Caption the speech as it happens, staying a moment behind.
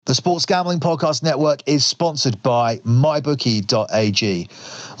The Sports Gambling Podcast Network is sponsored by MyBookie.ag.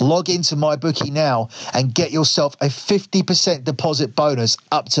 Log into MyBookie now and get yourself a 50% deposit bonus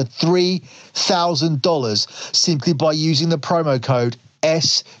up to $3,000 simply by using the promo code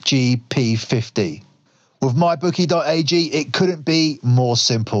SGP50. With MyBookie.ag, it couldn't be more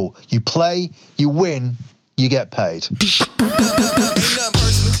simple. You play, you win, you get paid.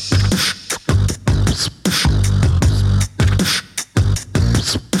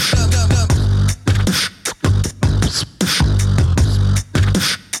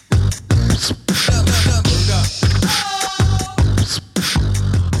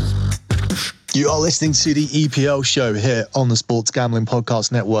 You are listening to the EPL show here on the Sports Gambling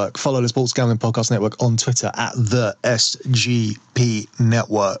Podcast Network. Follow the Sports Gambling Podcast Network on Twitter at the SGP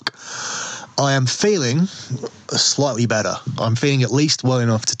Network. I am feeling slightly better. I'm feeling at least well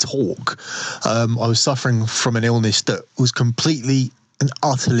enough to talk. I was suffering from an illness that was completely and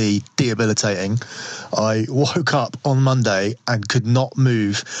utterly debilitating. I woke up on Monday and could not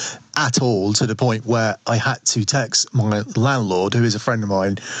move at all, to the point where I had to text my landlord, who is a friend of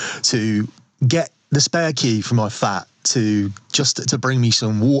mine, to get the spare key for my flat to bring me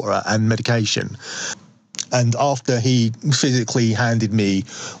some water and medication. And after he physically handed me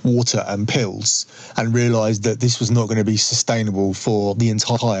water and pills and realised that this was not going to be sustainable for the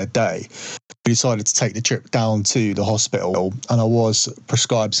entire day, we decided to take the trip down to the hospital, and I was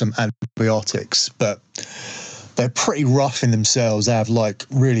prescribed some antibiotics, but they're pretty rough in themselves. They have like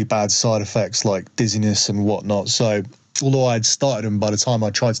really bad side effects like dizziness and whatnot. So although I had started them by the time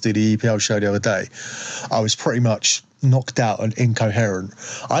I tried to do the EPL show the other day, I was pretty much knocked out and incoherent.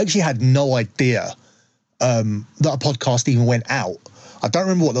 I actually had no idea that a podcast even went out. I don't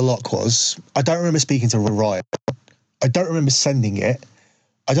remember what the lock was. I don't remember speaking to Ryan. I don't remember sending it.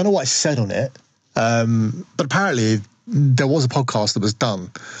 I don't know what I said on it. But apparently there was a podcast that was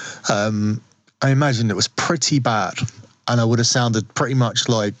done. I imagine it was pretty bad, and I would have sounded pretty much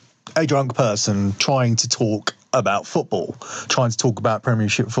like a drunk person trying to talk about football, trying to talk about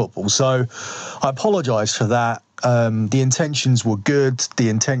Premiership football. So I apologise for that. The intentions were good. The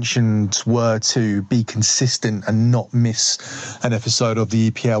intentions were to be consistent and not miss an episode of the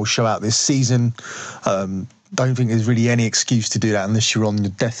EPL show out this season. Don't think there's really any excuse to do that unless you're on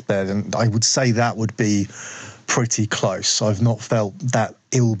your deathbed, and I would say that would be pretty close. I've not felt that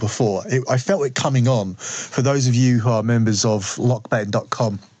ill before. I felt it coming on. For those of you who are members of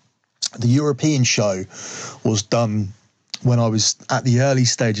lockbetting.com, the European show was done when I was at the early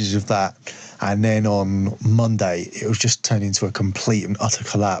stages of that, and then on Monday it was just turned into a complete and utter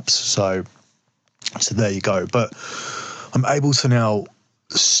collapse. So there you go. But I'm able to now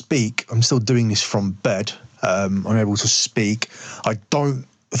speak. I'm still doing this from bed. I'm able to speak. I don't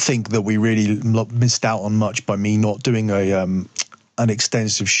think that we really missed out on much by me not doing an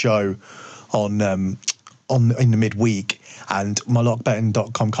extensive show in the midweek. And my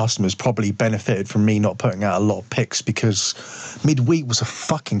lockbetting.com customers probably benefited from me not putting out a lot of picks, because midweek was a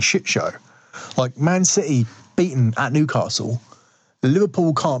fucking shit show. Like, Man City beaten at Newcastle.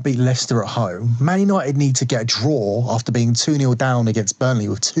 Liverpool can't beat Leicester at home. Man United need to get a draw after being 2-0 down against Burnley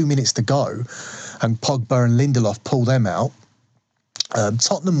with 2 minutes to go, and Pogba and Lindelof pull them out.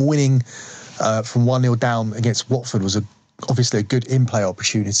 Tottenham winning from 1-0 down against Watford was obviously a good in-play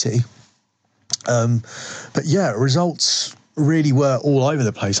opportunity. But yeah, results really were all over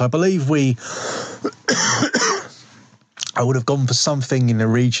the place. I believe I would have gone for something in the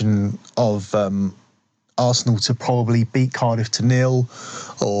region of Arsenal to probably beat Cardiff to 0,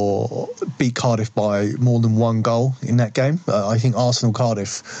 or beat Cardiff by more than one goal in that game. I think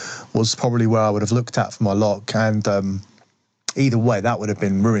Arsenal-Cardiff was probably where I would have looked at for my lock, and either way, that would have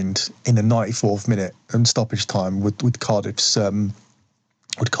been ruined in the 94th minute and stoppage time with Cardiff's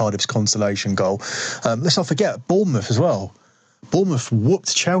consolation goal. Let's not forget Bournemouth as well. Bournemouth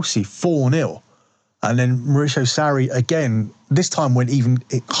whooped Chelsea 4-0. And then Mauricio Sarri, again, this time went even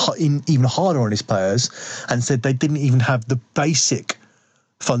harder on his players and said they didn't even have the basic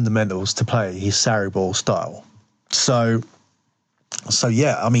fundamentals to play his Sarri ball style. So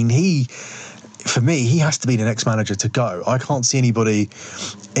yeah, I mean, for me, he has to be the next manager to go. I can't see anybody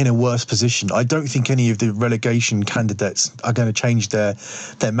in a worse position. I don't think any of the relegation candidates are going to change their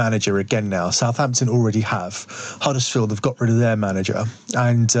manager again now. Southampton already have. Huddersfield have got rid of their manager.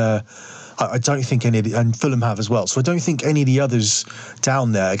 And I don't think and Fulham have as well. So I don't think any of the others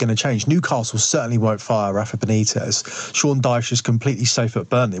down there are going to change. Newcastle certainly won't fire Rafa Benitez. Sean Dyche is completely safe at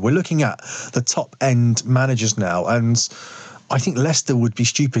Burnley. We're looking at the top end managers now, and I think Leicester would be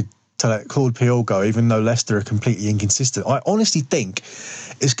stupid to let Claude Puel go, even though Leicester are completely inconsistent. I honestly think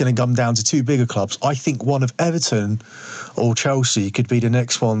it's going to come down to two bigger clubs. I think one of Everton or Chelsea could be the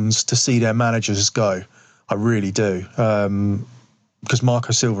next ones to see their managers go. I really do. Because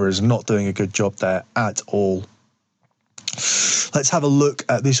Marco Silva is not doing a good job there at all. Let's have a look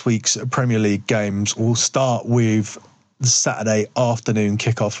at this week's Premier League games. We'll start with the Saturday afternoon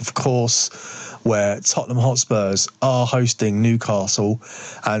kickoff, of course, where Tottenham Hotspurs are hosting Newcastle.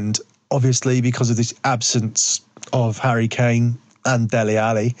 And obviously, because of this absence of Harry Kane and Dele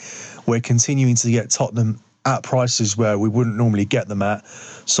Alli, we're continuing to get Tottenham at prices where we wouldn't normally get them at.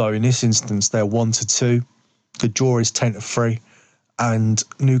 So in this instance, they're 1-2. The draw is 10-3. And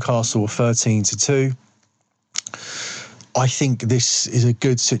Newcastle are 13-2. I think this is a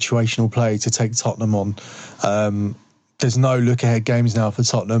good situational play to take Tottenham on. There's no look-ahead games now for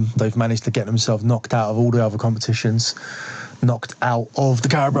Tottenham. They've managed to get themselves knocked out of all the other competitions, knocked out of the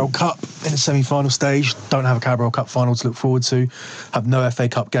Carabao Cup in the semi-final stage. Don't have a Carabao Cup final to look forward to. Have no FA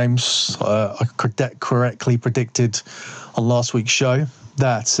Cup games. I correctly predicted on last week's show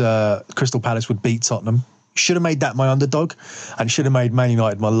that Crystal Palace would beat Tottenham. Should have made that my underdog and should have made Man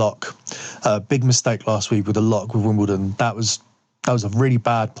United my lock. Big mistake last week with the lock with Wimbledon. That was a really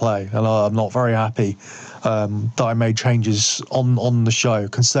bad play, and I'm not very happy that I made changes on the show,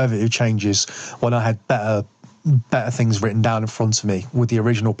 conservative changes, when I had better things written down in front of me, with the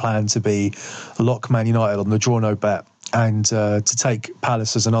original plan to be lock Man United on the draw no bet and to take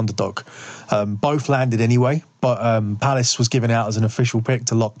Palace as an underdog. Both landed anyway, but Palace was given out as an official pick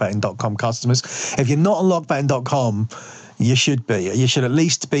to lockbetting.com customers. If you're not on lockbetting.com, you should be. You should at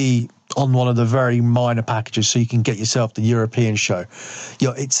least be on one of the very minor packages so you can get yourself the European show.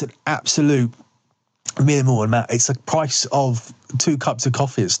 It's an absolute minimal amount. It's the price of 2 cups of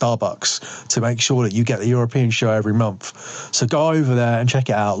coffee at Starbucks to make sure that you get the European show every month. So go over there and check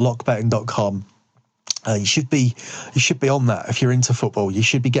it out, lockbetting.com. You should be on that if you're into football. You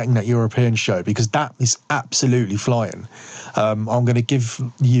should be getting that European show because that is absolutely flying. I'm going to give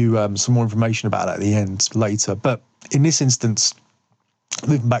you some more information about that at the end later. But in this instance,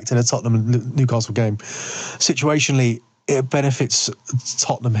 moving back to the Tottenham-Newcastle game, situationally, it benefits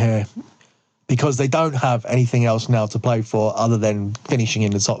Tottenham here because they don't have anything else now to play for other than finishing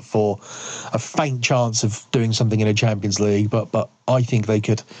in the top 4. A faint chance of doing something in a Champions League, but I think they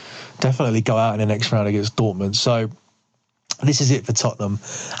could definitely go out in the next round against Dortmund. So this is it for Tottenham.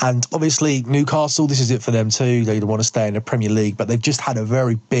 And obviously Newcastle, this is it for them too. They want to stay in the Premier League, but they've just had a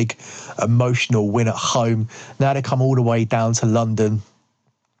very big emotional win at home. Now they come all the way down to London,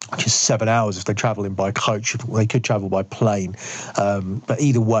 which is 7 hours if they're travelling by coach. They could travel by plane. But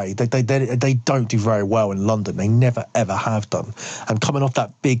either way, they don't do very well in London. They never, ever have done. And coming off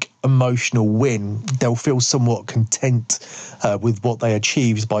that big emotional win, they'll feel somewhat content with what they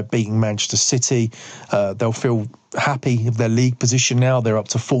achieved by beating Manchester City. They'll feel happy with their league position now. They're up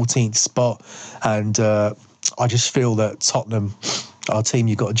to 14th spot. And I just feel that Tottenham, our team,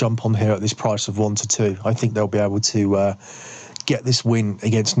 you've got to jump on here at this price of 1-2. I think they'll be able to get this win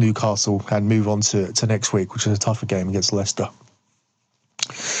against Newcastle and move on to next week, which is a tougher game against Leicester.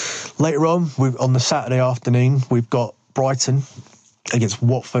 Later on the Saturday afternoon, we've got Brighton against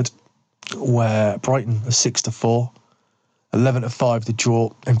Watford, where Brighton are 6-4, 11-5 the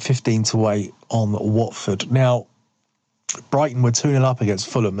draw, and 15-8 on Watford. Now, Brighton were 2-0 up against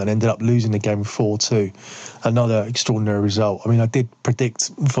Fulham and ended up losing the game 4-2. Another extraordinary result. I mean, I did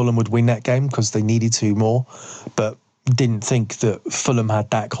predict Fulham would win that game because they needed to more, but didn't think that Fulham had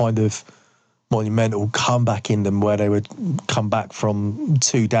that kind of monumental comeback in them where they would come back from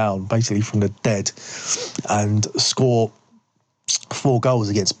 2 down, basically from the dead, and score 4 goals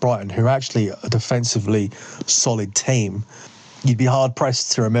against Brighton, who are actually a defensively solid team. You'd be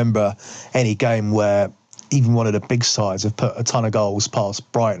hard-pressed to remember any game where even one of the big sides have put a ton of goals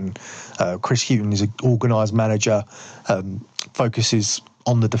past Brighton. Chris Hughton is an organised manager, focuses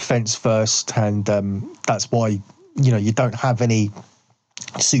on the defence first, and that's why you don't have any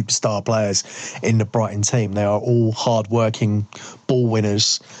superstar players in the Brighton team. They are all hard-working ball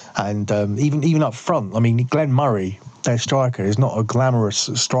winners, and even up front, I mean, Glenn Murray, their striker, is not a glamorous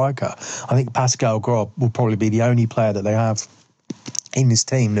striker. I think Pascal Grob will probably be the only player that they have in this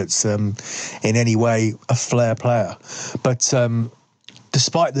team that's in any way a flair player. But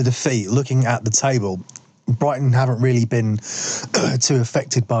despite the defeat, looking at the table, Brighton haven't really been too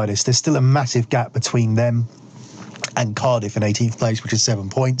affected by this. There's still a massive gap between them and Cardiff in 18th place, which is 7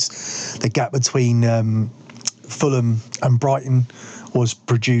 points. The gap between Fulham and Brighton, was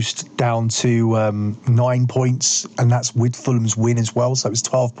produced down to 9 points, and that's with Fulham's win as well. So it was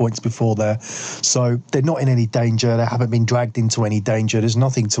 12 points before there. So they're not in any danger. They haven't been dragged into any danger. There's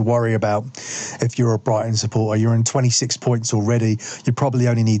nothing to worry about if you're a Brighton supporter. You're in 26 points already. You probably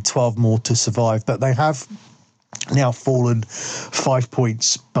only need 12 more to survive, but they have now fallen 5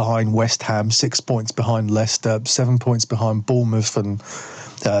 points behind West Ham, 6 points behind Leicester, 7 points behind Bournemouth, and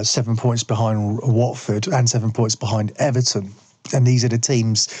 7 points behind Watford, and 7 points behind Everton. And these are the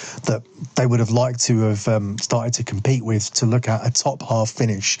teams that they would have liked to have started to compete with to look at a top half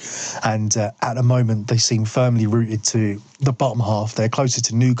finish. And at the moment, they seem firmly rooted to the bottom half. They're closer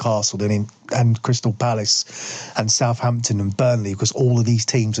to Newcastle and Crystal Palace and Southampton and Burnley, because all of these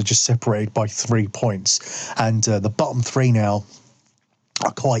teams are just separated by 3 points. And the bottom three now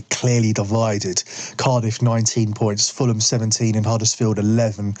are quite clearly divided. Cardiff 19 points, Fulham 17 and Huddersfield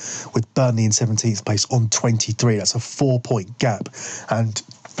 11, with Burnley in 17th place on 23. That's a 4-point gap, and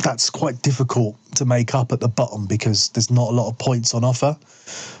that's quite difficult to make up at the bottom because there's not a lot of points on offer.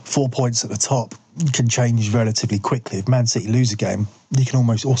 4 points at the top can change relatively quickly. If Man City lose a game, you can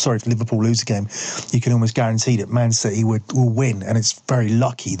almost, if Liverpool lose a game, you can almost guarantee that Man City will win. And it's very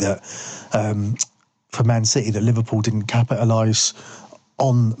lucky that for Man City that Liverpool didn't capitalise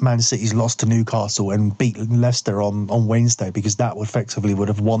on Man City's loss to Newcastle and beat Leicester on Wednesday, because that would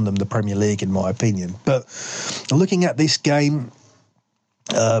have won them the Premier League, in my opinion. But looking at this game,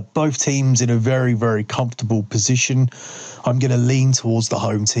 both teams in a very, very comfortable position. I'm going to lean towards the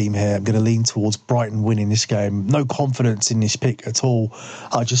home team here. I'm going to lean towards Brighton winning this game. No confidence in this pick at all.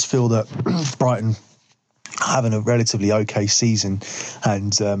 I just feel that Brighton having a relatively okay season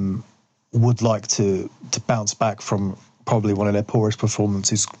and would like to bounce back from probably one of their poorest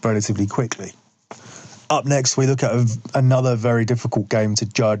performances relatively quickly. Up next, we look at another very difficult game to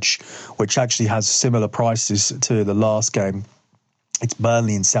judge, which actually has similar prices to the last game. It's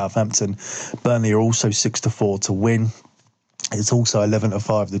Burnley and Southampton. Burnley are also 6-4 to win. It's also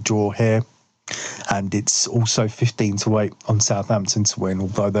 11-5 the draw here. And it's also 15-8 on Southampton to win,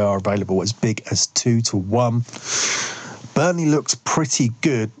 although they are available as big as 2-1. Burnley looked pretty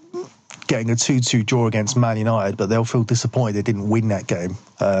good getting a 2-2 draw against Man United, but they'll feel disappointed they didn't win that game.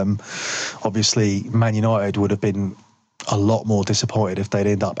 Obviously, Man United would have been a lot more disappointed if they'd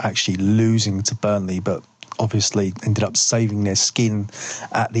end up actually losing to Burnley, but obviously ended up saving their skin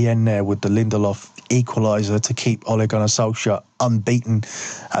at the end there with the Lindelof equaliser to keep Ole Gunnar Solskjaer unbeaten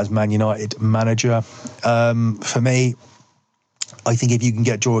as Man United manager. For me, I think if you can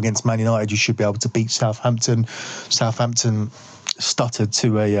get a draw against Man United, you should be able to beat Southampton. Southampton stuttered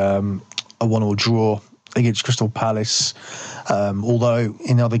to a 1-1 draw against Crystal Palace, although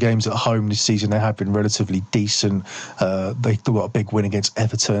in other games at home this season they have been relatively decent. They've got a big win against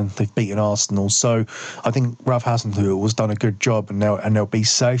Everton. They've beaten Arsenal, so I think Ralph Hasenhüttl has done a good job, and they'll be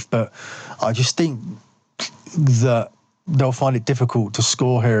safe. But I just think that they'll find it difficult to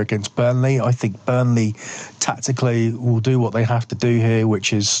score here against Burnley. I think Burnley tactically will do what they have to do here,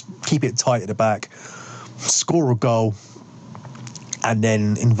 which is keep it tight at the back, score a goal, and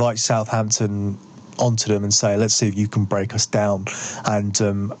then invite Southampton onto them and say, let's see if you can break us down. And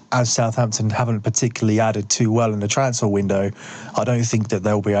as Southampton haven't particularly added too well in the transfer window, I don't think that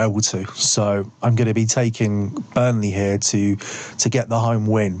they'll be able to. So I'm going to be taking Burnley here to get the home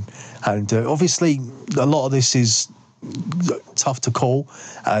win. And obviously, a lot of this is tough to call.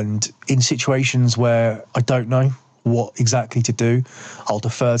 And in situations where I don't know what exactly to do, I'll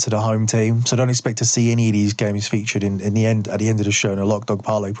defer to the home team. So don't expect to see any of these games featured at the end of the show in a lock dog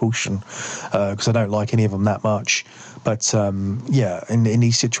parlay portion, because I don't like any of them that much. But in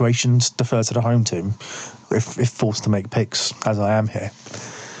these situations, defer to the home team if forced to make picks, as I am here.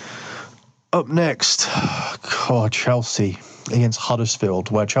 Up next, Chelsea against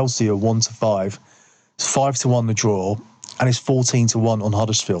Huddersfield, where Chelsea are 1-5. It's 5-1 the draw, and it's 14-1 on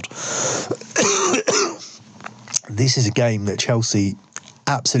Huddersfield. This is a game that Chelsea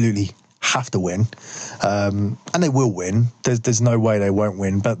absolutely have to win, and they will win. There's no way they won't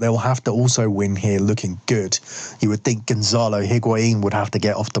win, but they'll have to also win here looking good. You would think Gonzalo Higuain would have to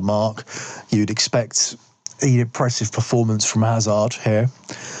get off the mark. You'd expect an impressive performance from Hazard here.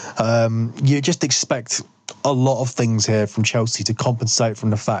 You just expect a lot of things here from Chelsea to compensate from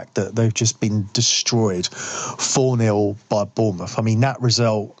the fact that they've just been destroyed 4-0 by Bournemouth. I mean, that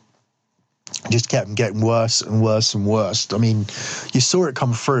result just kept them getting worse and worse and worse. I mean, you saw it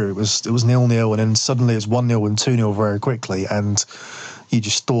come through. It was 0-0, and then suddenly it was 1-0 and 2-0 very quickly. And you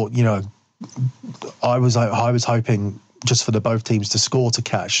just thought, I was hoping just for the both teams to score to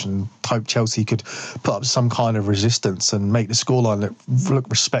catch, and hope Chelsea could put up some kind of resistance and make the scoreline look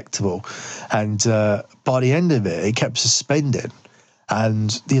respectable. And by the end of it, it kept suspended.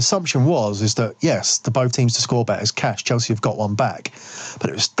 And the assumption is that, yes, the both teams to score better is cash. Chelsea have got one back. But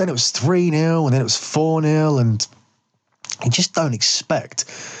it was 3-0 and then it was 4-0. And you just don't expect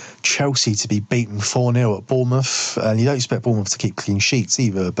Chelsea to be beaten 4-0 at Bournemouth. And you don't expect Bournemouth to keep clean sheets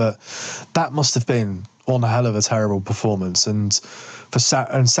either. But that must have been one hell of a terrible performance. And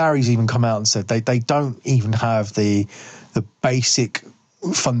Sarri's even come out and said they don't even have the basic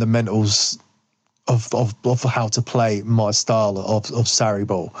fundamentals of how to play my style of Sarri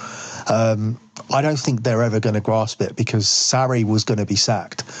ball. I don't think they're ever going to grasp it, because Sarri was going to be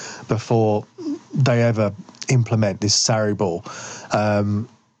sacked before they ever implement this Sarri ball.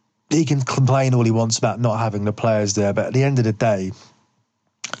 He can complain all he wants about not having the players there, but at the end of the day,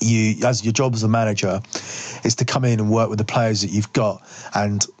 as your job as a manager is to come in and work with the players that you've got,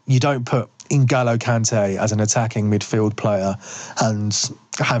 and you don't put N'Golo Kante as an attacking midfield player and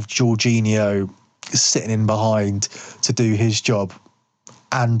have Jorginho sitting in behind to do his job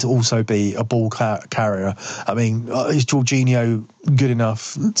and also be a ball carrier. I mean, is Jorginho good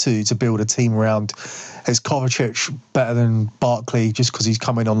enough to build a team around? Is Kovacic better than Barkley just because he's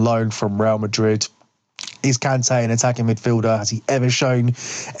coming on loan from Real Madrid? Is Kante an attacking midfielder? Has he ever shown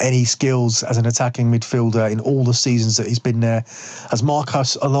any skills as an attacking midfielder in all the seasons that he's been there? Has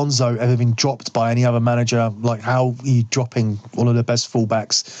Marcos Alonso ever been dropped by any other manager? Like, how are you dropping one of the best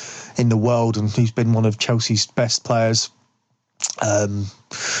fullbacks in the world and who's been one of Chelsea's best players?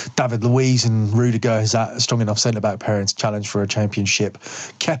 David Luiz and Rudiger is that strong enough centre-back pairing to challenge for a championship.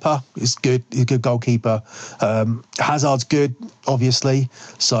 Kepa is good. He's a good goalkeeper. Hazard's good, obviously.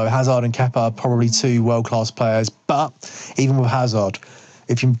 So Hazard and Kepa are probably two world-class players. But even with Hazard,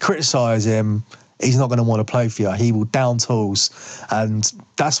 if you criticise him, he's not going to want to play for you. He will down tools. And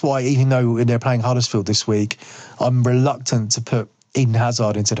that's why, even though they're playing Huddersfield this week, I'm reluctant to put Eden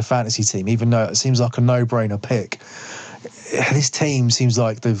Hazard into the fantasy team, even though it seems like a no-brainer pick. This team seems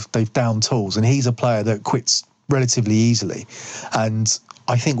like they've down tools, and he's a player that quits relatively easily. And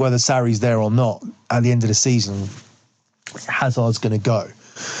I think whether Sarri's there or not, at the end of the season, Hazard's going to go.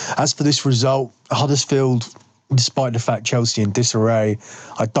 As for this result, Huddersfield, despite the fact Chelsea in disarray,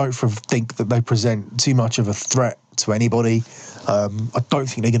 I don't think that they present too much of a threat to anybody. I don't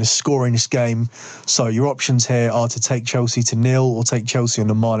think they're going to score in this game. So your options here are to take Chelsea to 0 or take Chelsea on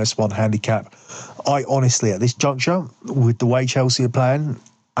the -1 handicap. I honestly, at this juncture, with the way Chelsea are playing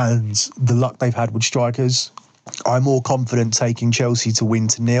and the luck they've had with strikers, I'm more confident taking Chelsea to win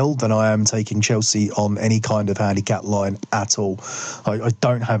to 0 than I am taking Chelsea on any kind of handicap line at all. I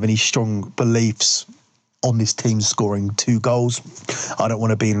don't have any strong beliefs on this team scoring 2 goals. I don't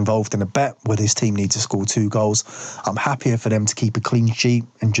want to be involved in a bet where this team needs to score 2 goals. I'm happier for them to keep a clean sheet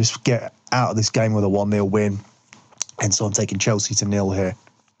and just get out of this game with a 1-0 win. And so I'm taking Chelsea to 0 here.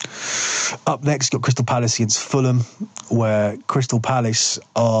 Up next, got Crystal Palace against Fulham, where Crystal Palace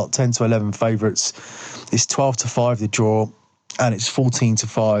are 10-11 favourites. It's 12-5 the draw, and it's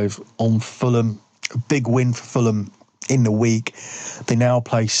 14-5 on Fulham. A big win for Fulham in the week. They now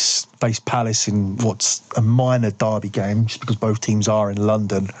face Palace in what's a minor derby game, just because both teams are in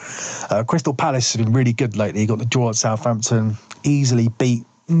London. Crystal Palace have been really good lately. Got the draw at Southampton, easily beat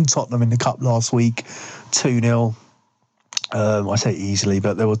Tottenham in the Cup last week, 2-0. I say easily,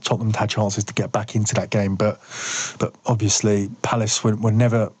 but Tottenham had chances to get back into that game. But obviously, Palace were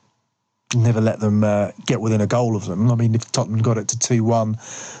never let them get within a goal of them. I mean, if Tottenham got it to 2-1,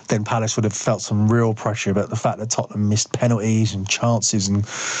 then Palace would have felt some real pressure. But the fact that Tottenham missed penalties and chances and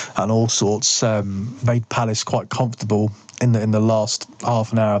all sorts made Palace quite comfortable in the last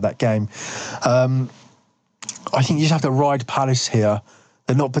half an hour of that game. I think you just have to ride Palace here.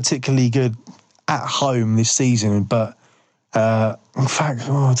 They're not particularly good at home this season, but in fact,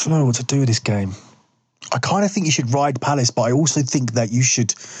 I don't know what to do with this game. I kind of think you should ride Palace, but I also think that you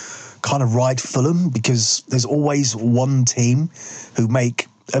should kind of ride Fulham, because there's always one team who make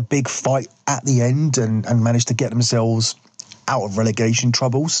a big fight at the end and manage to get themselves out of relegation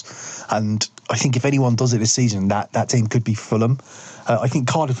troubles. And I think if anyone does it this season, that team could be Fulham. I think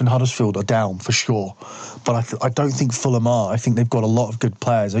Cardiff and Huddersfield are down for sure, but I don't think Fulham are. I think they've got a lot of good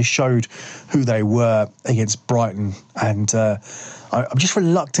players. They showed who they were against Brighton, and I'm just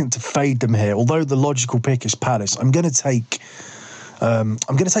reluctant to fade them here. Although the logical pick is Palace, I'm going to take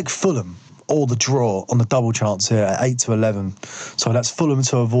Fulham or the draw on the double chance here at 8-11. So that's Fulham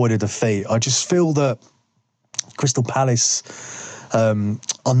to avoid a defeat. I just feel that Crystal Palace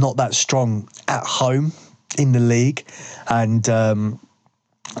are not that strong at home in the league, and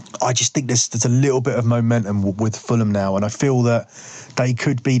I just think there's a little bit of momentum with Fulham now, and I feel that they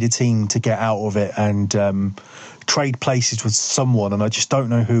could be the team to get out of it and trade places with someone, and I just don't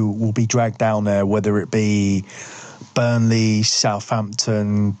know who will be dragged down there, whether it be Burnley,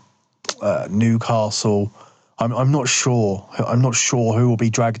 Southampton, Newcastle. I'm not sure. I'm not sure who will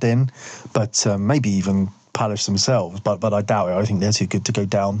be dragged in, but maybe even Palace themselves. But I doubt it. I think they're too good to go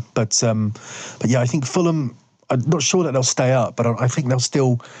down. But yeah, I think Fulham. I'm not sure that they'll stay up, but I think they'll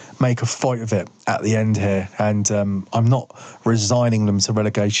still make a fight of it at the end here. And I'm not resigning them to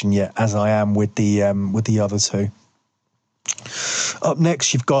relegation yet, as I am with the other two. Up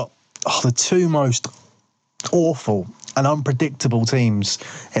next, you've got the two most awful and unpredictable teams.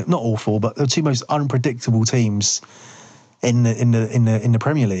 Not awful, but the two most unpredictable teams in the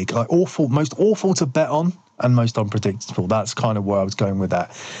Premier League. Like most awful to bet on, and most unpredictable. That's kind of where I was going with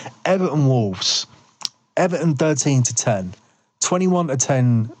that. Everton Wolves. Everton 13-10,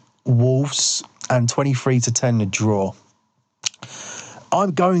 21-10 Wolves, and 23-10 the draw.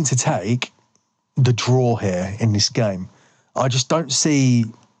 I'm going to take the draw here in this game. I just don't see.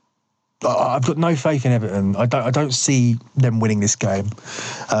 I've got no faith in Everton. I don't see them winning this game.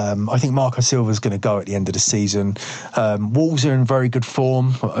 I think Marco Silva's going to go at the end of the season. Wolves are in very good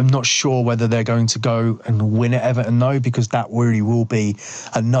form. I'm not sure whether they're going to go and win at Everton, though, because that really will be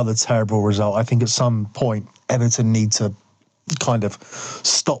another terrible result. I think at some point Everton need to kind of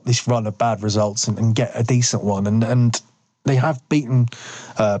stop this run of bad results and get a decent one. And they have beaten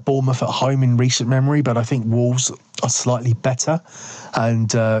Bournemouth at home in recent memory, but I think Wolves are slightly better.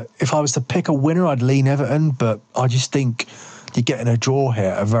 And if I was to pick a winner, I'd lean Everton, but I just think you're getting a draw here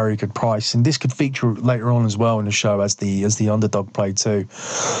at a very good price. And this could feature later on as well in the show as the underdog play too.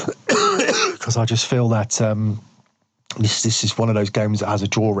 Because I just feel that this is one of those games that has a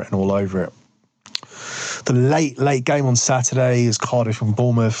draw written all over it. The late game on Saturday is Cardiff and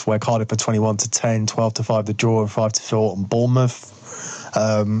Bournemouth, where Cardiff are 21-10, 12-5 the draw, and 5-4 on Bournemouth.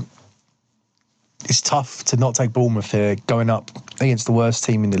 It's tough to not take Bournemouth here, going up against the worst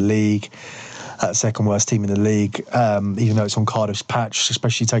team in the league, second worst team in the league, even though it's on Cardiff's patch,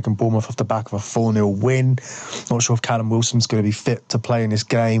 especially taking Bournemouth off the back of a 4-0 win. Not sure if Callum Wilson's going to be fit to play in this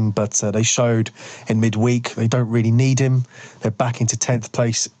game, but they showed in midweek they don't really need him. They're back into 10th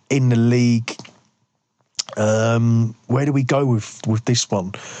place in the league. Where do we go with this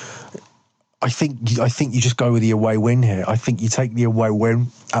one? I think you just go with the away win here. I think you take the away win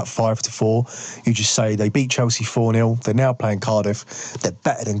at 5-4. You just say they beat Chelsea 4-0. They're now playing Cardiff. They're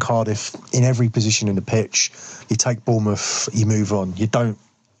better than Cardiff in every position in the pitch. You take Bournemouth, you move on. You don't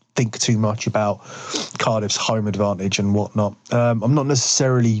think too much about Cardiff's home advantage and whatnot. I'm not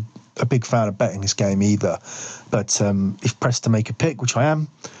necessarily a big fan of betting this game either, but if pressed to make a pick, which I am,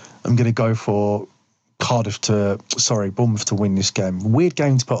 I'm going to go for Bournemouth to win this game. Weird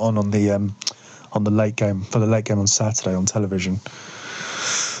game to put on the late game on Saturday on television.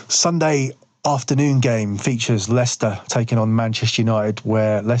 Sunday afternoon game features Leicester taking on Manchester United,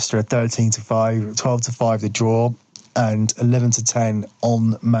 where Leicester are 13-5, 12-5 the draw, and 11-10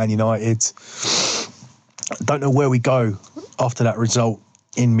 on Man United. Don't know where we go after that result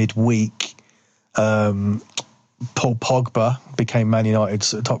in midweek. Paul Pogba became Man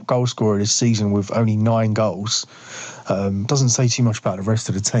United's top goal scorer this season with only 9 goals. Doesn't say too much about the rest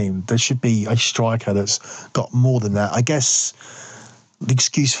of the team. There should be a striker that's got more than that. I guess the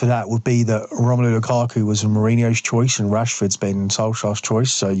excuse for that would be that Romelu Lukaku was Mourinho's choice and Rashford's been Solskjaer's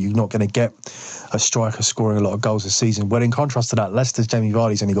choice, so you're not going to get a striker scoring a lot of goals this season. Well, in contrast to that, Leicester's Jamie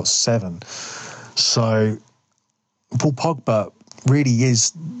Vardy's only got 7. So Paul Pogba really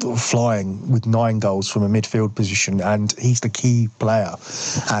is flying with 9 goals from a midfield position, and he's the key player.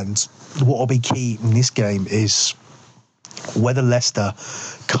 And what will be key in this game is whether Leicester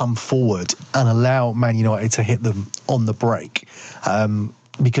come forward and allow Man United to hit them on the break,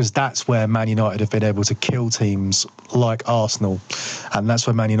 because that's where Man United have been able to kill teams like Arsenal, and that's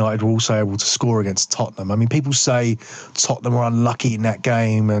where Man United were also able to score against Tottenham. I mean, people say Tottenham were unlucky in that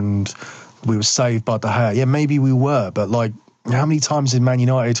game and we were saved by De Gea. Yeah, maybe we were, but like, how many times did Man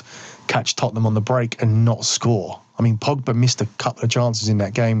United catch Tottenham on the break and not score? I mean, Pogba missed a couple of chances in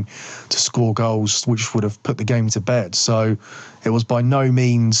that game to score goals, which would have put the game to bed. So it was by no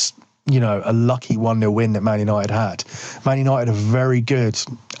means, a lucky 1-0 win that Man United had. Man United are very good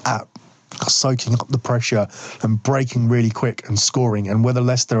at soaking up the pressure and breaking really quick and scoring. And whether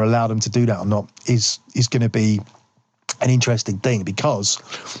Leicester allow them to do that or not is going to be an interesting thing, because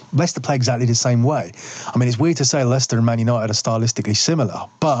Leicester play exactly the same way. I mean, it's weird to say Leicester and Man United are stylistically similar,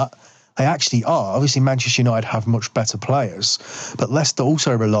 but they actually are. Obviously, Manchester United have much better players, but Leicester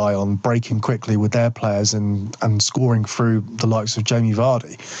also rely on breaking quickly with their players and scoring through the likes of Jamie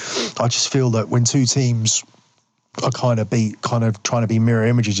Vardy. I just feel that when two teams are kind of trying to be mirror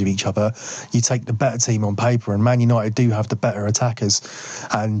images of each other. You take the better team on paper, and Man United do have the better attackers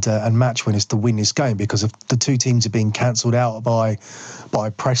and match winners to win this game, because if the two teams are being cancelled out by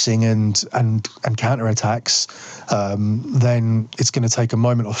pressing and counter attacks, then it's going to take a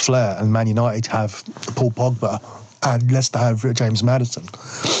moment of flair. And Man United have Paul Pogba, and Leicester have James Maddison,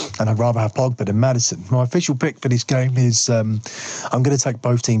 and I'd rather have Pogba than Maddison. My official pick for this game is I'm going to take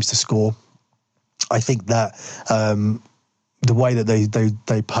both teams to score. I think that the way that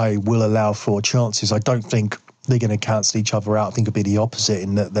they play will allow for chances. I don't think they're going to cancel each other out. I think it'll be the opposite,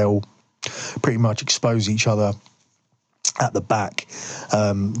 in that they'll pretty much expose each other at the back.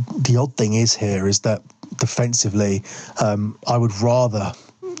 The odd thing is that defensively, I would rather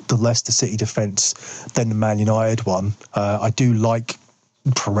the Leicester City defence than the Man United one. I do like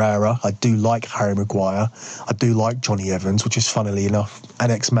Pereira, I do like Harry Maguire, I do like Johnny Evans, which is funnily enough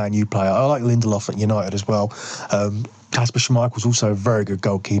an ex-Man U player. I like Lindelof at United as well. Kasper Schmeichel's also a very good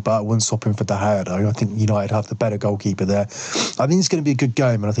goalkeeper. I wouldn't swap him for De Gea though. I think United have the better goalkeeper there. I think it's going to be a good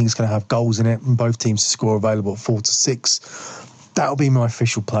game, and I think it's going to have goals in it, and both teams to score available at 4-6. That'll be my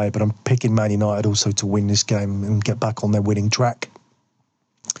official play, but I'm picking Man United also to win this game and get back on their winning track.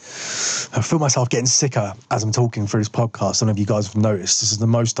 I feel myself getting sicker as I'm talking through this podcast. I don't know if you guys have noticed. This is the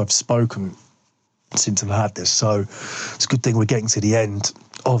most I've spoken since I've had this. So it's a good thing we're getting to the end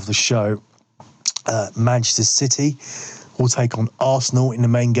of the show. Manchester City will take on Arsenal in the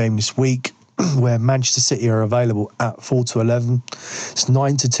main game this week, where Manchester City are available at 4-11. It's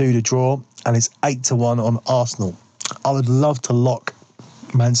 9-2 to draw, and it's 8-1 on Arsenal. I would love to lock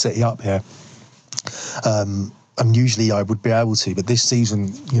Man City up here. And usually I would be able to, but this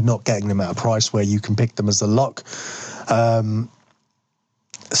season you're not getting them at a price where you can pick them as a lock.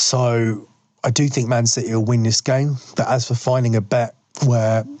 So I do think Man City will win this game. But as for finding a bet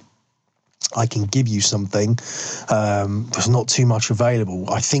where I can give you something, there's not too much available.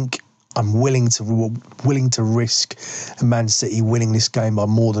 I think I'm willing to risk Man City winning this game by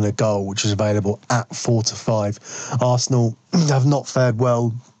more than a goal, which is available at 4-5. Arsenal have not fared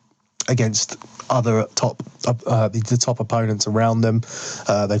well against other the top opponents around them.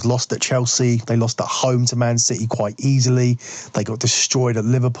 They've lost at Chelsea. They lost at home to Man City quite easily. They got destroyed at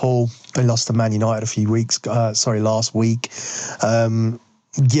Liverpool. They lost to Man United last week. So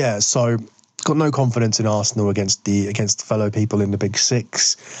got no confidence in Arsenal against fellow people in the Big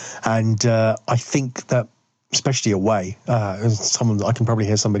Six, and I think that, especially away, I can probably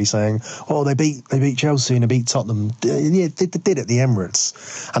hear somebody saying, "Oh, they beat Chelsea and they beat Tottenham." Yeah, they did at the Emirates,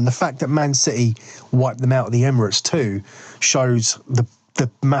 and the fact that Man City wiped them out at the Emirates too shows the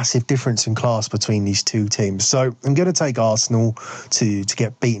massive difference in class between these two teams. So I'm going to take Arsenal to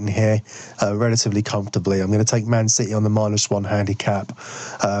get beaten here relatively comfortably. I'm going to take Man City on the -1 handicap.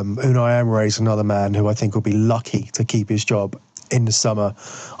 Unai Emery is another man who I think will be lucky to keep his job in the summer.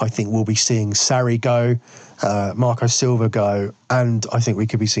 I think we'll be seeing Sarri go, Marco Silva go, and I think we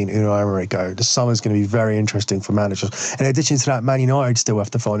could be seeing Unai Emery go. The summer's going to be very interesting for managers. In addition to that, Man United still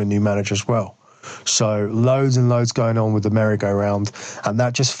have to find a new manager as well. So loads and loads going on with the merry-go-round, and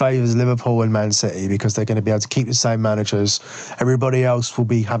that just favours Liverpool and Man City because they're going to be able to keep the same managers. Everybody else will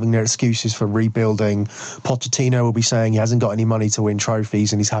be having their excuses for rebuilding. Pochettino will be saying he hasn't got any money to win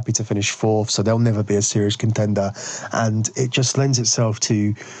trophies and he's happy to finish fourth, so they'll never be a serious contender. And it just lends itself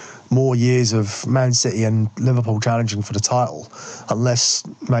to more years of Man City and Liverpool challenging for the title, unless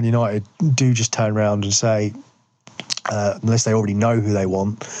Man United do just turn around and say, unless they already know who they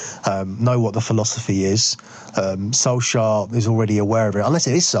want, know what the philosophy is. Solskjaer is already aware of it. Unless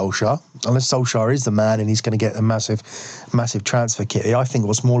it is Solskjaer, unless Solskjaer is the man and he's going to get a massive transfer kitty. I think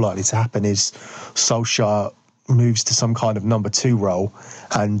what's more likely to happen is Solskjaer moves to some kind of number 2 role,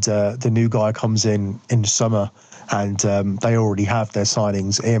 and the new guy comes in the summer, and they already have their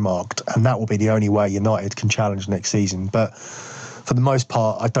signings earmarked, and that will be the only way United can challenge next season. But for the most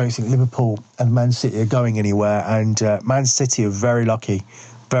part, I don't think Liverpool and Man City are going anywhere, and Man City are very lucky,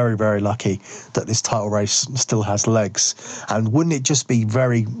 very, very lucky that this title race still has legs. And wouldn't it just be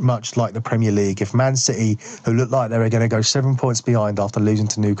very much like the Premier League if Man City, who looked like they were going to go 7 points behind after losing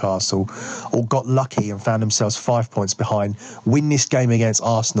to Newcastle, or got lucky and found themselves 5 points behind, win this game against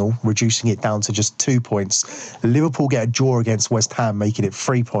Arsenal, reducing it down to just 2 points, Liverpool get a draw against West Ham, making it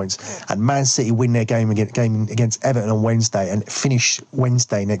 3 points, and Man City win their game against Everton on Wednesday and finish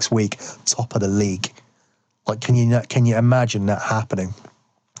Wednesday next week top of the league. Like, can you imagine that happening?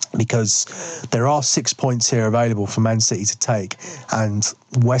 Because there are 6 points here available for Man City to take, and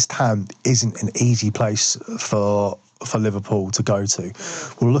West Ham isn't an easy place for for Liverpool to go to.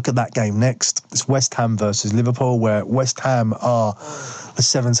 We'll look at that game next. It's West Ham versus Liverpool, where West Ham are the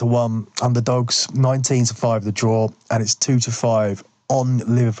 7-1 underdogs, 19-5 the draw, and it's 2-5 on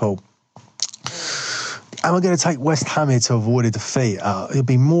Liverpool. Am I going to take West Ham here to avoid a defeat? It'll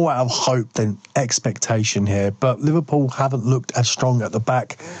be more out of hope than expectation here, but Liverpool haven't looked as strong at the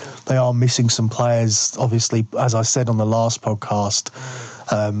back. They are missing some players, obviously, as I said on the last podcast.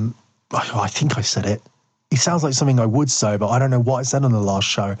 I think I said it. It sounds like something I would say, but I don't know what I said on the last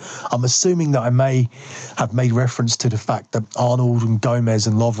show. I'm assuming that I may have made reference to the fact that Arnold and Gomez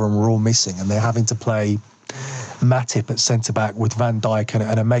and Lovren were all missing, and they're having to play Matip at centre-back with Van Dijk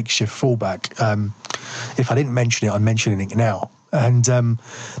and a makeshift fullback. If I didn't mention it, I'm mentioning it now. And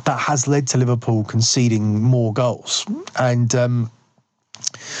that has led to Liverpool conceding more goals. And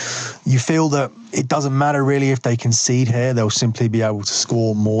you feel that it doesn't matter really if they concede here, they'll simply be able to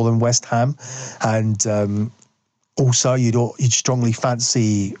score more than West Ham. And also, you'd strongly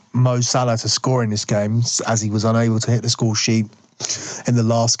fancy Mo Salah to score in this game, as he was unable to hit the score sheet in the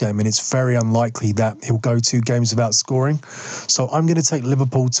last game, and it's very unlikely that he'll go 2 games without scoring. So I'm going to take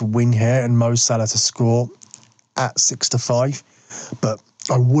Liverpool to win here and Mo Salah to score at 6-5. But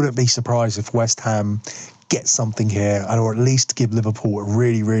I wouldn't be surprised if West Ham get something here, or at least give Liverpool a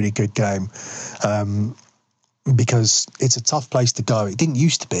really, really good game, because it's a tough place to go. It didn't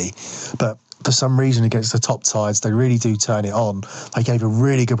used to be, but for some reason against the top sides, they really do turn it on. They gave a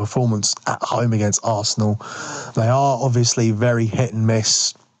really good performance at home against Arsenal. They are obviously very hit and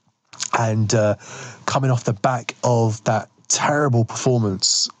miss, and coming off the back of that terrible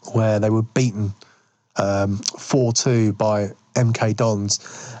performance where they were beaten 4-2 by MK Dons,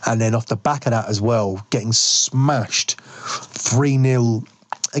 and then off the back of that as well, getting smashed 3-0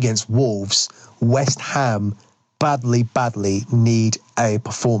 against Wolves, West Ham badly need a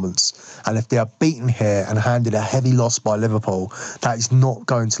performance. And if they are beaten here and handed a heavy loss by Liverpool, that is not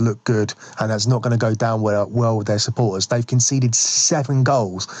going to look good, and that's not going to go down well with their supporters. They've conceded 7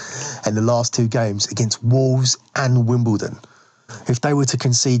 goals in the last 2 games against Wolves and Wimbledon. If they were to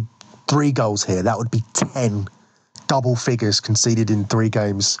concede 3 goals here, that would be 10 double figures conceded in 3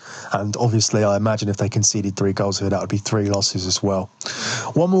 games. And obviously, I imagine if they conceded 3 goals here, that would be 3 losses as well.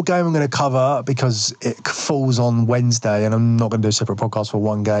 One more game I'm going to cover because it falls on Wednesday, and I'm not going to do a separate podcast for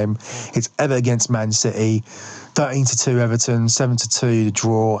one game. It's Everton against Man City. 13-2 Everton, 7-2 the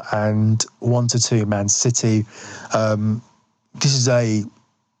draw, and 1-2 Man City. This is a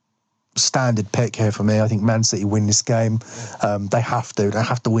standard pick here for me. I think Man City win this game. They have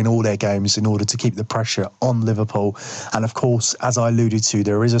to win all their games in order to keep the pressure on Liverpool. And of course, as I alluded to,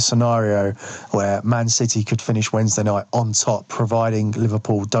 there is a scenario where Man City could finish Wednesday night on top, providing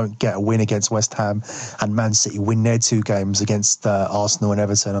Liverpool don't get a win against West Ham and Man City win their 2 games against Arsenal and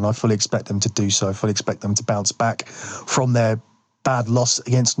Everton. And I fully expect them to do so. I fully expect them to bounce back from their bad loss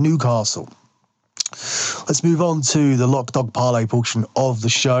against Newcastle. Let's move on to the Lock Dog Parlay portion of the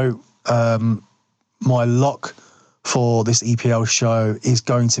show. My lock for this EPL show is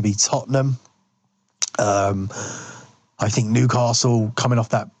going to be Tottenham. I think Newcastle coming off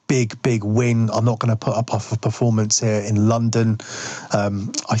that big win. I'm not going to put up a performance here in London.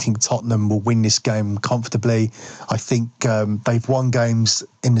 I think Tottenham will win this game comfortably. I think they've won games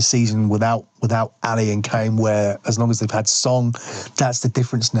in the season without Ali and Kane, where as long as they've had Song, that's the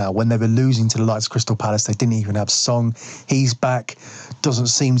difference now. When they were losing to the likes of Crystal Palace, they didn't even have Song. He's back. Doesn't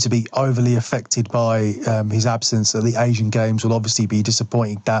seem to be overly affected by his absence at the Asian Games. Will obviously be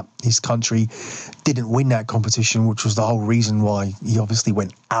disappointed that his country didn't win that competition, which was the whole reason why he obviously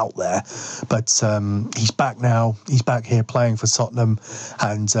went out there. But he's back now. He's back here playing for Tottenham,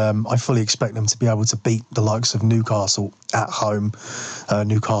 and I fully expect them to be able to beat the likes of Newcastle at home.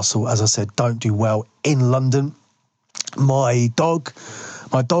 Newcastle, as I said, don't do well in London. My dog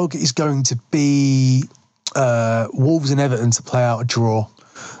is going to be Wolves and Everton to play out a draw.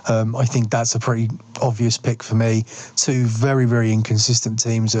 I think that's a pretty obvious pick for me. 2 very, very inconsistent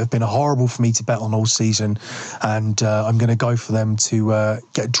teams that have been horrible for me to bet on all season, and I'm going to go for them to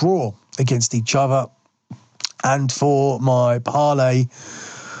get a draw against each other. And for my parlay,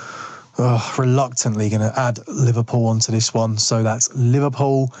 reluctantly going to add Liverpool onto this one. So that's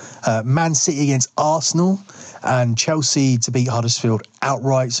Liverpool, Man City against Arsenal, and Chelsea to beat Huddersfield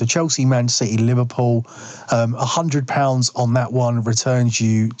outright. So Chelsea, Man City, Liverpool. £100 on that one returns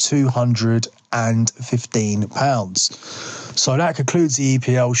you £215. So that concludes the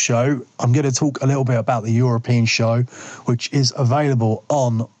EPL show. I'm going to talk a little bit about the European show, which is available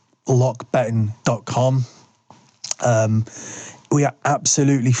on lockbetting.com. We are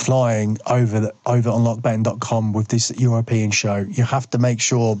absolutely flying over on lockbetting.com with this European show. You have to make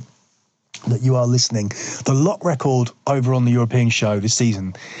sure that you are listening. The lock record over on the European show this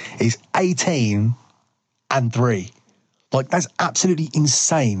season is 18-3. Like, that's absolutely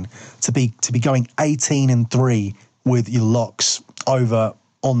insane to be going 18-3 with your locks over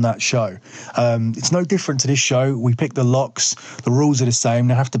on that show. It's no different to this show. We pick the locks. The rules are the same.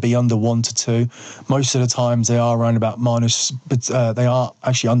 They have to be under 1 to 2. Most of the times they are around about minus, but they are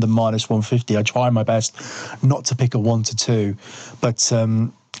actually under minus 150. I try my best not to pick a 1 to 2, but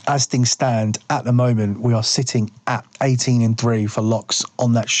as things stand at the moment, we are sitting at 18-3 for locks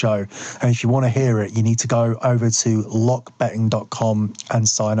on that show. And if you want to hear it, you need to go over to lockbetting.com and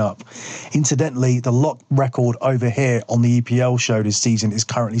sign up. Incidentally, the lock record over here on the EPL show this season is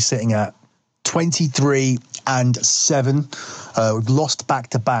currently sitting at 23-7. We've lost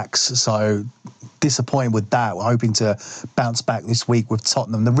back-to-backs, so disappointed with that. We're hoping to bounce back this week with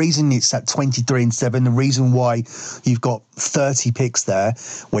Tottenham. The reason it's at 23-7, the reason why you've got 30 picks there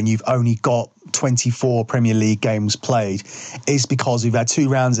when you've only got 24 Premier League games played is because we've had 2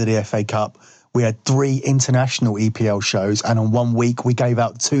 rounds of the FA Cup. We had 3 international EPL shows, and on 1 week we gave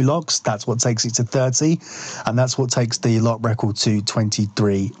out 2 locks. That's what takes it to 30, and that's what takes the lock record to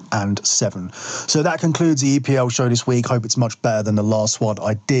 23-7. So that concludes the EPL show this week. Hope it's much better than the last one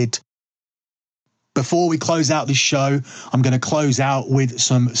I did. Before we close out this show, I'm going to close out with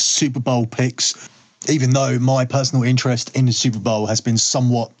some Super Bowl picks, even though my personal interest in the Super Bowl has been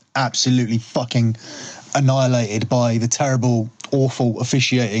somewhat absolutely fucking annihilated by the terrible, awful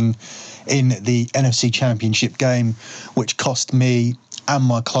officiating in the NFC Championship game, which cost me and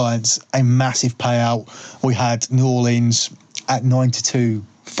my clients a massive payout. We had New Orleans at 9-2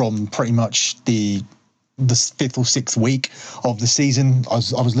 from pretty much the 5th or 6th week of the season. I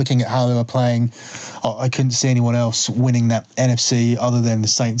was looking at how they were playing. I couldn't see anyone else winning that NFC other than the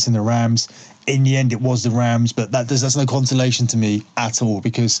Saints and the Rams. In the end, it was the Rams, but that's no consolation to me at all,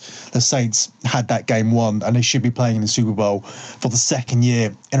 because the Saints had that game won and they should be playing in the Super Bowl for the 2nd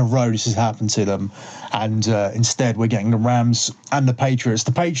year in a row. This has happened to them, and instead we're getting the Rams and the Patriots.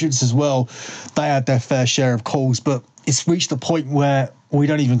 The Patriots as well, they had their fair share of calls, but it's reached a point where we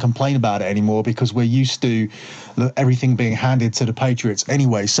don't even complain about it anymore because we're used to everything being handed to the Patriots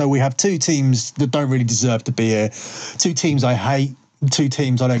anyway. So we have 2 teams that don't really deserve to be here, 2 teams I hate, 2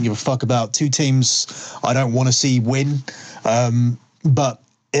 teams I don't give a fuck about, 2 teams I don't want to see win. But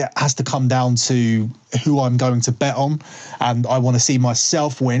it has to come down to who I'm going to bet on, and I want to see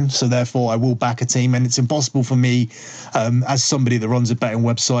myself win, so therefore I will back a team. And it's impossible for me, as somebody that runs a betting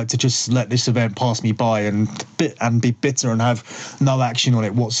website, to just let this event pass me by and be bitter and have no action on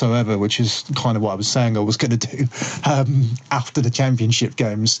it whatsoever, which is kind of what I was saying I was going to do after the championship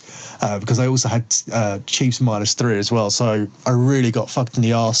games, because I also had Chiefs -3 as well, so I really got fucked in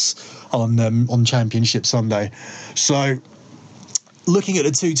the arse on Championship Sunday. So looking at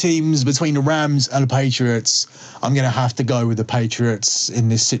the 2 teams between the Rams and the Patriots, I'm going to have to go with the Patriots in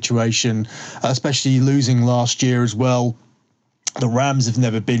this situation, especially losing last year as well. The Rams have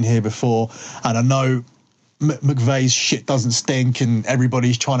never been here before, and I know McVay's shit doesn't stink and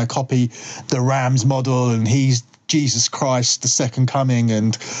everybody's trying to copy the Rams model and he's Jesus Christ, the second coming,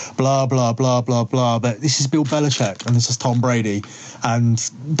 and blah, blah, blah, blah, blah. But this is Bill Belichick and this is Tom Brady, and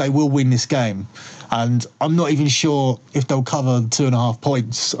they will win this game. And I'm not even sure if they'll cover 2.5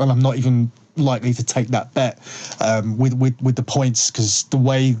 points, and I'm not even likely to take that bet with the points, because the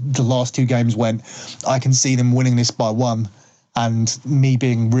way the last 2 games went, I can see them winning this by 1, and me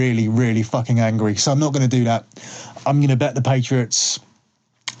being really, really fucking angry. So I'm not going to do that. I'm going to bet the Patriots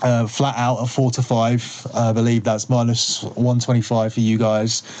flat out at 4-5. I believe that's minus 125 for you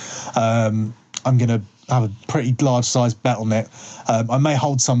guys. I'm going to have a pretty large size bet on it. I may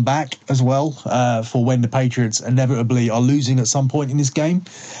hold some back as well for when the Patriots inevitably are losing at some point in this game,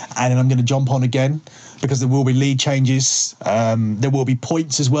 and then I'm going to jump on again because there will be lead changes. There will be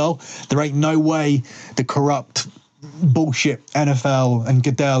points as well. There ain't no way the corrupt bullshit NFL and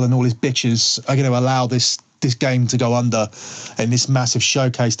Goodell and all his bitches are going to allow this game to go under in this massive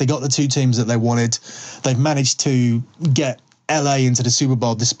showcase. They got the 2 teams that they wanted. They've managed to get LA into the Super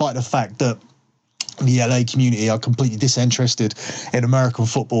Bowl despite the fact that the LA community are completely disinterested in American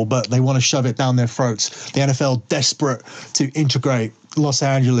football, but they want to shove it down their throats. The NFL desperate to integrate Los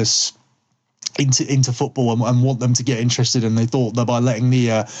Angeles into football and want them to get interested, and they thought that by letting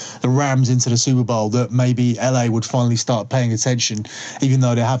the Rams into the Super Bowl that maybe LA would finally start paying attention, even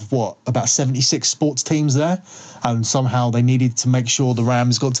though they have about 76 sports teams there, and somehow they needed to make sure the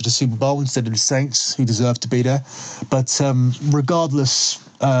Rams got to the Super Bowl instead of the Saints, who deserved to be there. But regardless,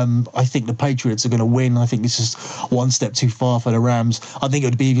 I think the Patriots are going to win. I think this is one step too far for the Rams. I think it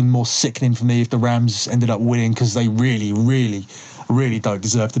would be even more sickening for me if the Rams ended up winning, because they really, really, really don't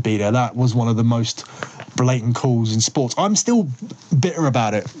deserve to be there. That was one of the most blatant calls in sports. I'm still bitter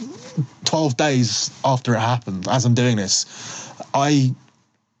about it. 12 days after it happened, as I'm doing this, I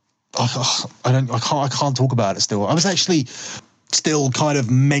can't talk about it still. I was actually still kind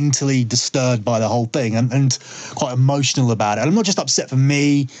of mentally disturbed by the whole thing and quite emotional about it. And I'm not just upset for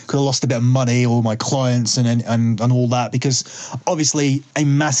me because I lost a bit of money or my clients and all that, because obviously a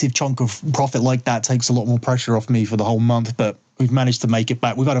massive chunk of profit like that takes a lot more pressure off me for the whole month, but we've managed to make it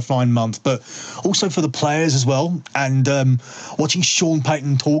back. We've had a fine month, but also for the players as well. And watching Sean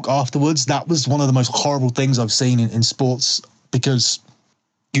Payton talk afterwards, that was one of the most horrible things I've seen in sports, because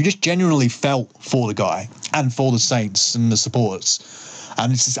you just genuinely felt for the guy and for the Saints and the supporters,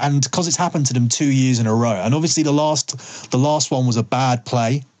 and because it's happened to them 2 years in a row. And obviously the last one was a bad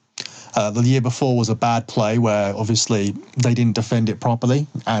play. The year before was a bad play where obviously they didn't defend it properly,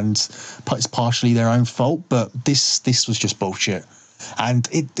 and it's partially their own fault. But this was just bullshit, and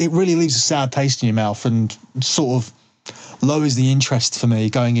it really leaves a sour taste in your mouth and sort of lowers the interest for me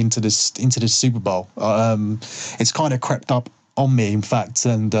going into this Super Bowl. It's kind of crept up on me, in fact,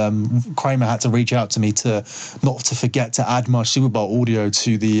 and Kramer had to reach out to me to not to forget to add my Super Bowl audio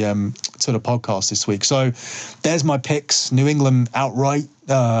to the podcast this week. So there's my picks. New England outright,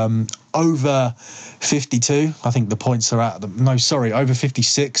 over 52. I think the points are at over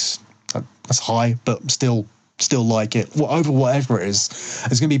 56. That's high, but still like it. Over whatever it is,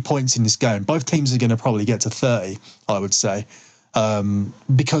 there's going to be points in this game. Both teams are going to probably get to 30, I would say,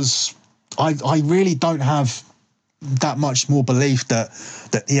 because I really don't have that much more belief that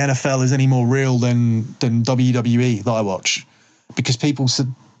the NFL is any more real than WWE that I watch, because people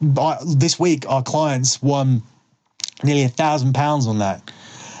said this week our clients won nearly £1,000 on that,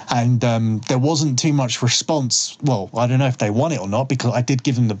 and there wasn't too much response. Well, I don't know if they won it or not, because I did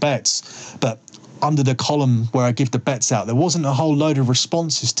give them the bets, but under the column where I give the bets out, there wasn't a whole load of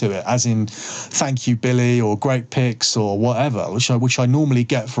responses to it, as in thank you Billy or great picks or whatever, which I normally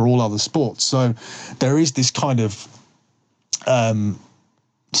get for all other sports. So there is this kind of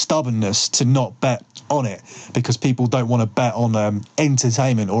stubbornness to not bet on it, because people don't want to bet on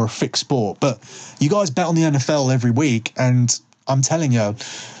entertainment or a fixed sport. But you guys bet on the NFL every week, and I'm telling you,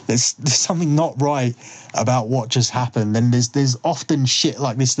 there's something not right about what just happened. And there's often shit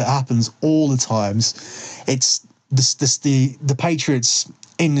like this that happens all the times. It's the Patriots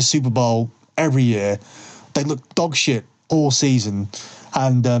in the Super Bowl every year. They look dog shit all season,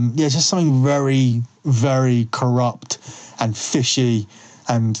 and it's just something very, very corrupt and fishy,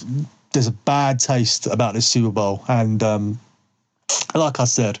 and there's a bad taste about this Super Bowl. And like I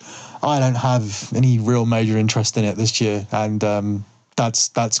said, I don't have any real major interest in it this year, and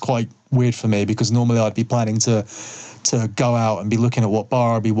that's quite weird for me, because normally I'd be planning to go out and be looking at what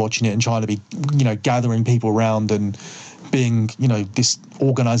bar I'd be watching it and trying to be, gathering people around and being, this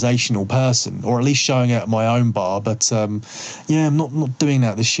organizational person, or at least showing it at my own bar. But I'm not doing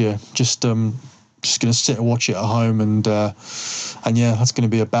that this year. Just going to sit and watch it at home, and that's going to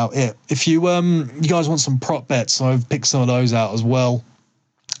be about it. If you guys want some prop bets, I've picked some of those out as well.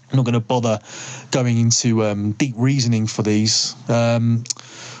 I'm not going to bother going into deep reasoning for these.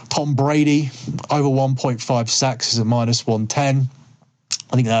 Tom Brady over 1.5 sacks is at -110.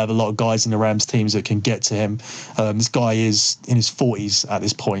 I think they have a lot of guys in the Rams teams that can get to him. This guy is in his 40s at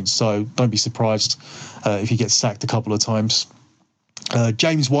this point, so don't be surprised if he gets sacked a couple of times.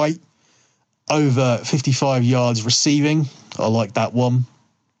 James White over 55 yards receiving. I like that one.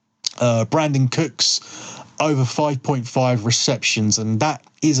 Brandon Cooks over 5.5 receptions, and that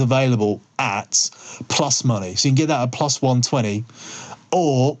is available at plus money. So you can get that at plus 120,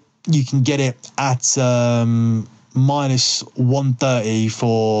 or you can get it at minus 130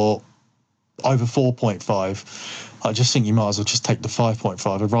 for over 4.5. I just think you might as well just take the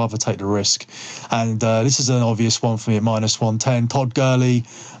 5.5. I'd rather take the risk. And this is an obvious one for me at minus 110. Todd Gurley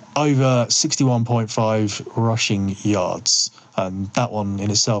over 61.5 rushing yards. And that one in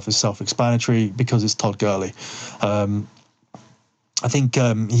itself is self-explanatory because it's Todd Gurley. I think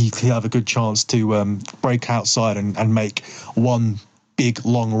he'll have a good chance to break outside and make one big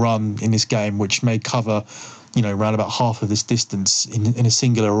long run in this game, which may cover, around about half of this distance in a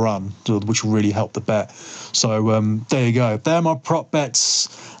singular run, which will really help the bet. So there you go. They're my prop bets.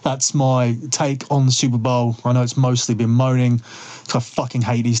 That's my take on the Super Bowl. I know it's mostly been moaning, because I fucking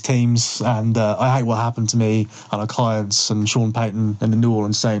hate these teams, and I hate what happened to me and our clients and Sean Payton and the New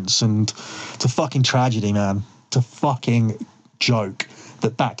Orleans Saints. And it's a fucking tragedy, man. It's a fucking joke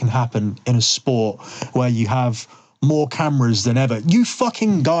that can happen in a sport where you have more cameras than ever. You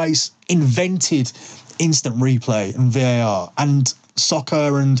fucking guys invented instant replay and VAR and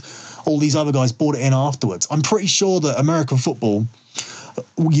soccer and all these other guys bought it in afterwards. I'm pretty sure that American football,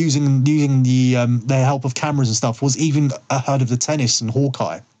 using the help of cameras and stuff, was even ahead of the tennis and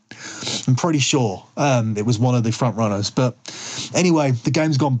Hawkeye. I'm pretty sure it was one of the front runners. But anyway, the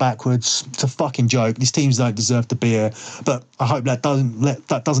game's gone backwards. It's a fucking joke. These teams don't deserve to be here. But I hope that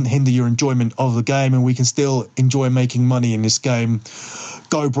doesn't hinder your enjoyment of the game, and we can still enjoy making money in this game.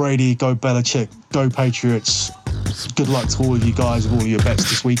 Go Brady, go Belichick, go Patriots. Good luck to all of you guys with all your bets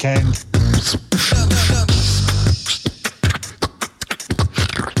this weekend.